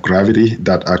the law of gravity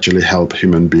that actually help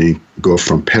human beings go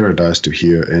from paradise to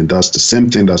here. And that's the same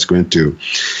thing it's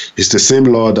the same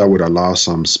law that would allow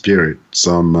some spiritual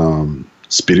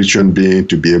being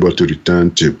to be able to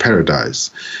return to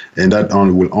paradise. And that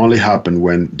will only happen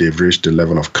when they've reached the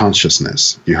level of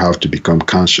consciousness. You have to become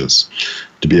conscious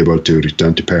to be able to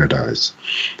return to paradise.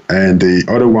 And the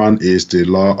other one is the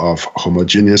law of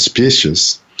homogeneous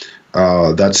species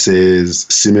that says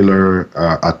similar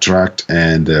attract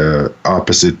and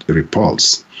opposite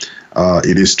repulse.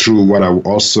 It is true. What I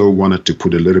also wanted to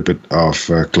put a little bit of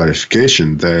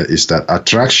clarification there is that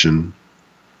attraction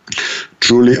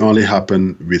truly only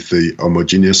happen with the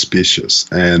homogeneous species,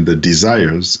 and the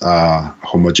desires are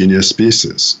homogeneous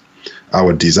species.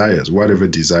 Our desires, whatever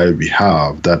desire we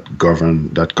have that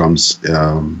comes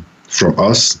from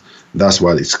us, that's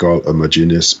what it's called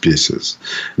homogeneous species.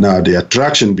 Now, the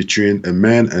attraction between a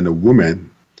man and a woman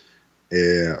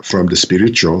from the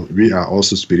spiritual, we are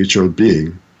also spiritual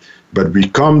being, but we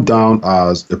come down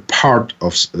as a part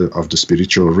of the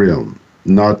spiritual realm,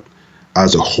 not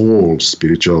as a whole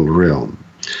spiritual realm.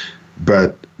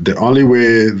 But the only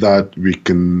way that we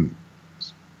can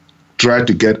try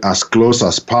to get as close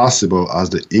as possible as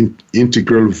the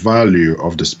integral value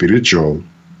of the spiritual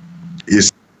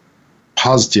is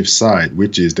positive side,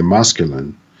 which is the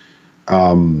masculine,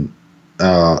 can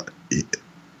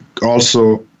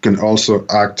also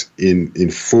act in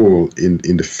full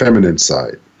in the feminine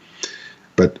side.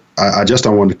 But I just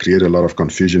don't want to create a lot of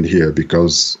confusion here,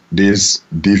 because this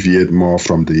deviate more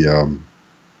from the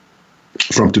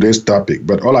from today's topic.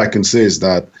 But all I can say is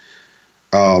that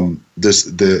the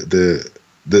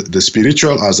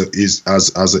spiritual as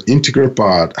an integral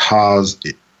part has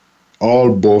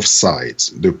both sides,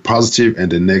 the positive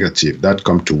and the negative, that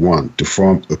come to one to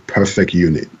form a perfect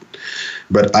unit.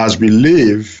 But as we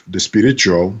live the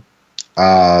spiritual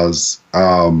as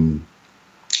a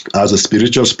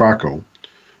spiritual sparkle,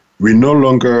 we no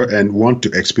longer and want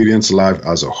to experience life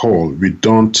as a whole. We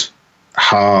don't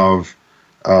have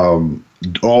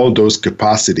all those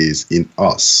capacities in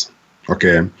us.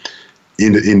 Okay,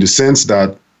 in the sense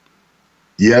that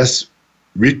yes,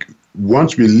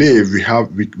 once we live,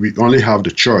 we only have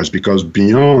the choice, because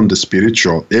beyond the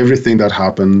spiritual, everything that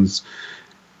happens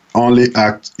only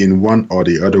acts in one or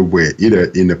the other way, either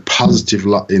in a positive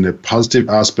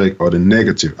aspect or the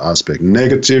negative aspect.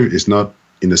 Negative is not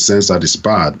in the sense that it's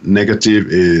bad. Negative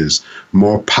is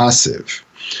more passive,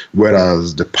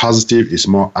 whereas the positive is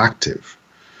more active.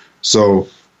 So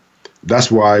that's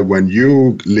why when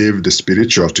you leave the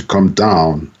spiritual to come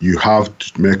down, you have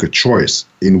to make a choice.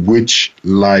 In which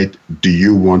light do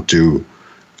you want to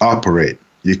operate?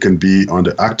 You can be on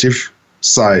the active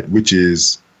side, which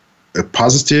is a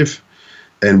positive,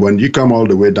 and when you come all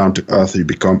the way down to earth, you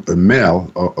become a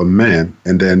male or a man,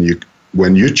 and then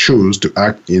when you choose to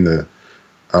act in a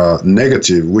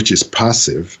negative, which is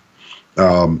passive,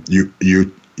 you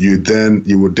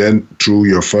would then through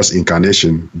your first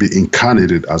incarnation be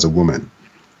incarnated as a woman.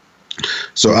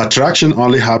 So attraction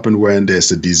only happens when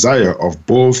there's a desire of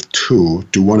both two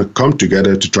to want to come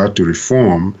together to try to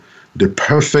reform the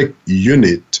perfect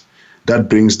unit that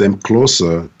brings them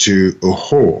closer to a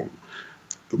whole.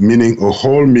 Meaning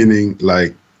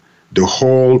like the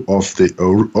whole of the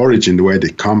origin where they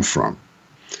come from.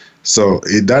 So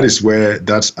that is where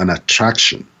that's an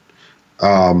attraction.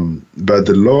 But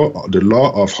the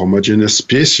law of homogeneous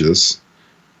species.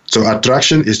 So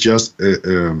attraction is just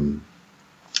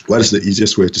what is the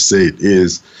easiest way to say it?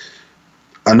 Is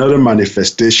another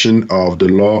manifestation of the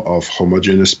law of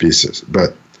homogeneous species.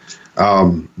 But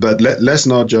let's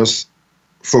not just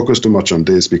focus too much on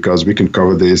this, because we can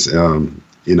cover this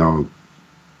in a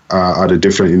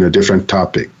different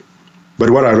topic. But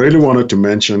what I really wanted to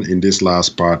mention in this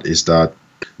last part is that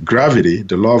gravity,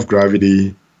 the law of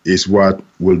gravity, is what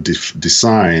will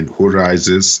decide who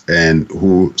rises and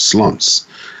who slumps.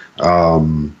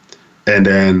 And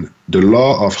then the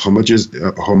law of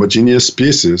homogeneous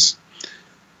species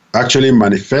actually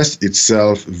manifests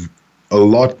itself a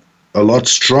lot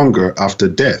stronger after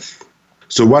death.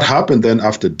 So what happened then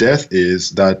after death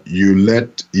is that you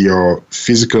let your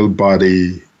physical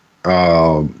body, you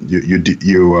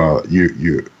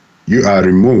are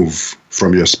removed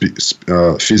from your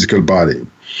physical body,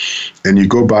 and you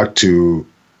go back to,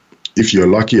 if you're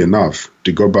lucky enough,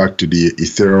 to go back to the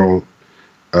ethereal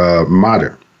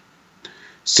matter.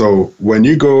 So when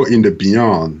you go in the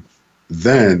beyond,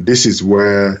 then this is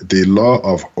where the law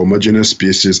of homogeneous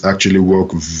species actually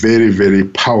work very, very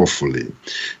powerfully,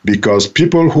 because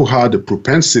people who had the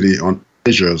propensity on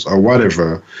pleasures or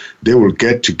whatever, they will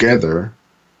get together.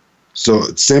 So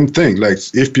same thing, like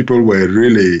if people were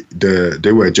really,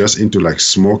 they were just into like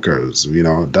smokers,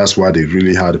 that's why they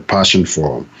really had a passion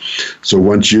for. So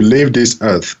once you leave this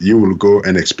earth, you will go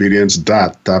and experience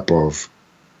that type of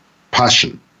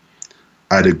passion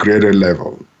at a greater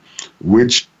level,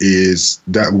 which is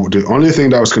that the only thing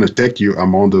that was going to take you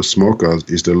among those smokers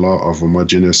is the law of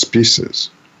homogeneous species.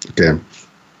 Okay.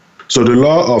 So the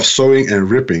law of sowing and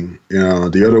reaping,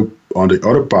 on the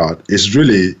other part, is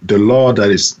really the law that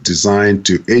is designed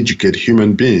to educate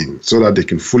human beings so that they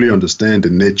can fully understand the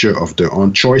nature of their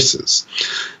own choices.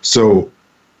 So,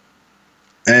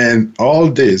 and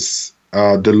all this,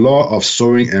 the law of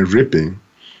sowing and reaping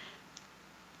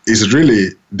is really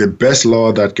the best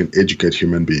law that can educate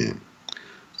human beings.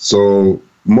 So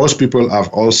most people have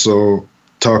also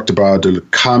talked about the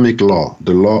karmic law,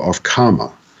 the law of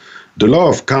karma. The law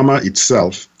of karma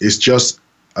itself is just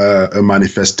a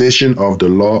manifestation of the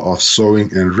law of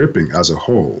sowing and reaping as a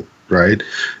whole, right?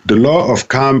 The law of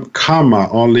karma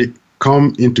only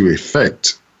come into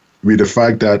effect with the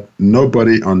fact that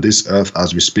nobody on this earth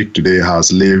as we speak today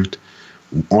has lived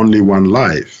only one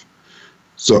life.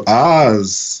 So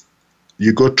as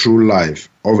you go through life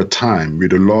over time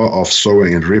with the law of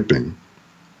sowing and reaping,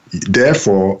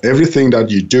 therefore, everything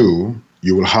that you do,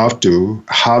 you will have to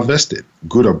harvest it,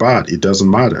 good or bad, it doesn't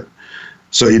matter.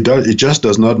 So it just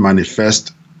does not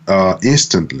manifest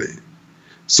instantly.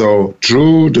 So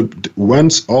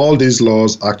once all these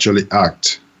laws actually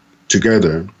act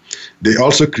together, they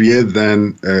also create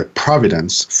then a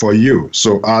providence for you.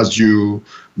 So as you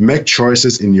make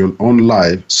choices in your own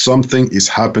life, something is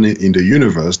happening in the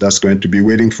universe that's going to be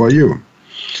waiting for you.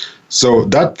 So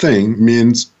that thing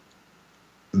means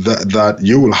that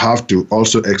you will have to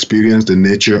also experience the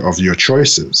nature of your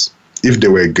choices. If they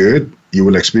were good, you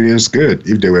will experience good.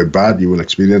 If they were bad, you will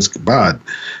experience bad.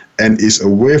 And it's a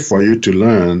way for you to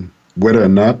learn whether or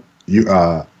not you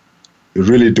are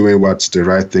really doing what's the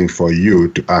right thing for you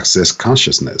to access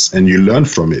consciousness. And you learn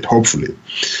from it, hopefully.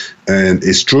 And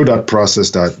it's through that process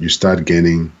that you start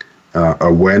gaining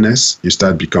awareness. You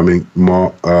start becoming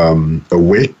more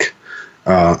awake.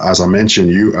 As I mentioned,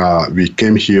 we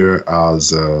came here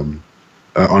as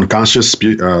unconscious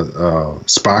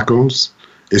sparkles.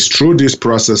 It's through this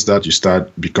process that you start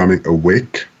becoming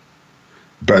awake.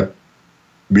 But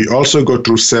we also go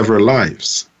through several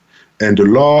lives. And the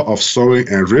law of sowing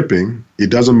and reaping, it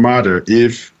doesn't matter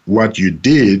if what you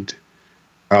did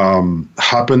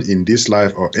happened in this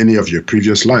life or any of your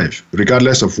previous life.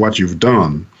 Regardless of what you've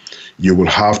done, you will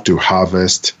have to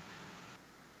harvest.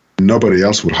 Nobody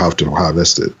else will have to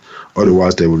harvest it.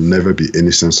 Otherwise, there will never be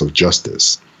any sense of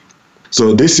justice.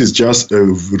 So this is just a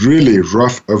really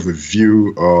rough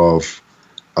overview of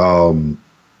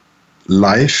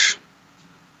life,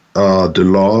 the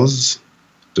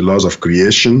laws of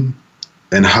creation,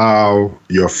 and how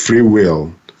your free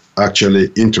will actually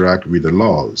interact with the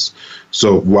laws.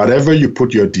 So whatever you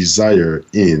put your desire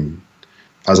in,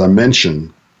 as I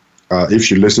mentioned,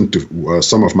 if you listen to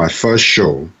some of my first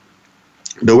show,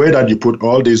 the way that you put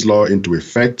all these laws into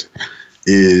effect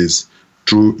is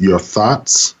through your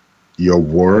thoughts, your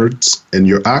words, and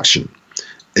your action.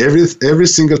 Every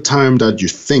single time that you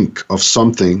think of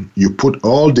something, you put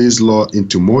all these laws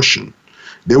into motion.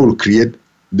 They will create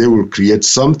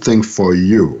something for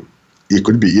you. It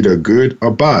could be either good or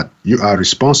bad. You are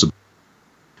responsible.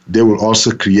 They will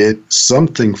also create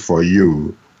something for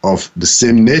you of the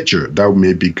same nature that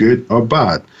may be good or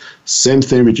bad. Same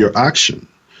thing with your action.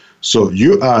 So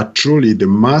you are truly the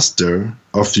master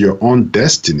of your own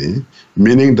destiny,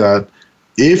 meaning that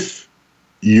if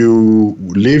you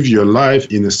live your life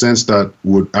in a sense that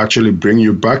would actually bring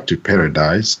you back to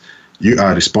paradise, you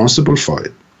are responsible for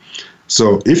it.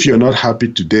 So if you're not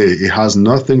happy today, it has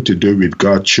nothing to do with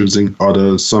God choosing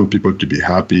some people to be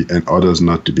happy and others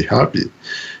not to be happy.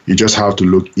 You just have to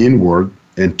look inward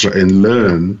and try and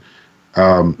learn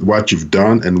what you've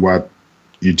done and what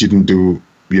you didn't do,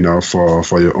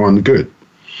 for your own good.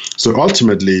 So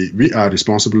ultimately, we are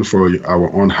responsible for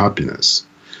our own happiness.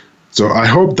 So I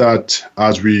hope that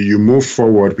as you move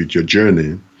forward with your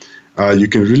journey, you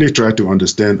can really try to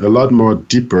understand a lot more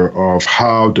deeper of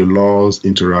how the laws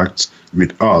interact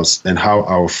with us and how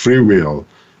our free will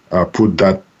put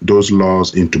those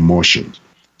laws into motion.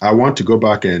 I want to go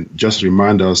back and just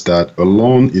remind us that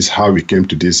alone is how we came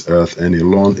to this earth, and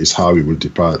alone is how we will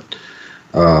depart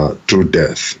through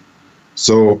death.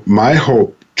 So my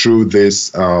hope through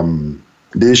this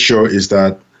show is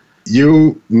that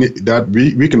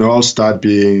we can all start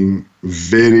being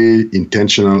very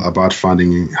intentional about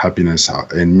finding happiness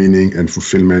and meaning and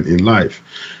fulfillment in life.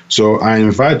 So I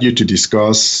invite you to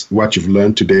discuss what you've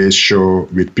learned today's show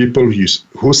with people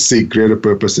who seek greater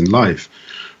purpose in life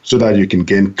so that you can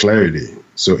gain clarity.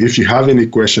 So if you have any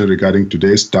questions regarding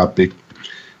today's topic,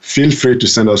 feel free to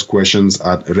send us questions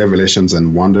at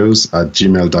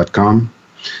revelationsandwonders@gmail.com.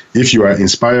 If you are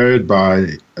inspired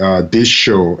by this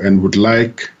show and would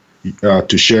like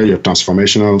to share your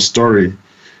transformational story,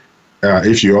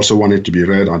 if you also want it to be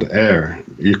read on the air,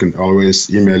 you can always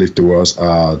email it to us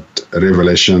at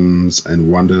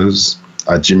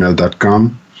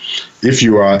revelationsandwonders@gmail.com. If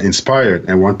you are inspired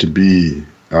and want to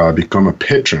become a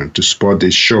patron to support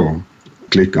this show,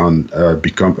 click on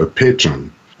Become a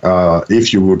Patron.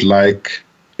 If you would like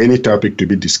any topic to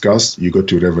be discussed, you go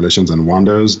to Revelations and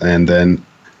Wonders and then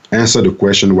answer the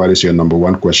question, what is your number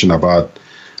one question about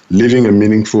living a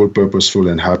meaningful, purposeful,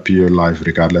 and happier life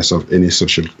regardless of any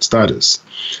social status.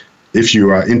 If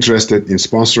you are interested in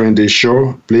sponsoring this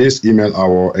show, please email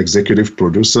our executive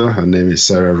producer. Her name is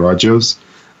Sarah Rogers,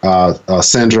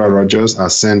 Sandra Rogers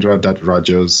at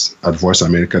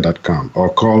sandra.rogers@voiceamerica.com, or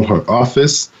call her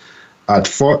office at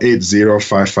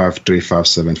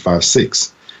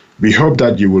 480-553-5756. We hope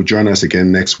that you will join us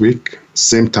again next week,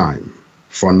 same time.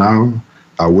 For now,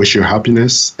 I wish you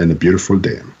happiness and a beautiful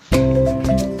day.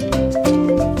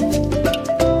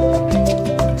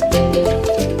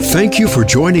 Thank you for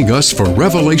joining us for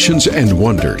Revelations and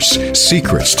Wonders,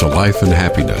 Secrets to Life and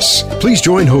Happiness. Please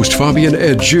join host Fabian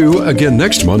Edju again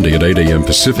next Monday at 8 a.m.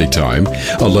 Pacific Time,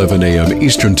 11 a.m.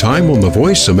 Eastern Time on the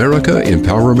Voice America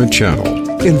Empowerment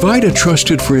Channel. Invite a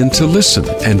trusted friend to listen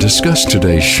and discuss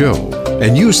today's show,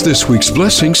 and use this week's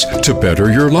blessings to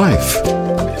better your life.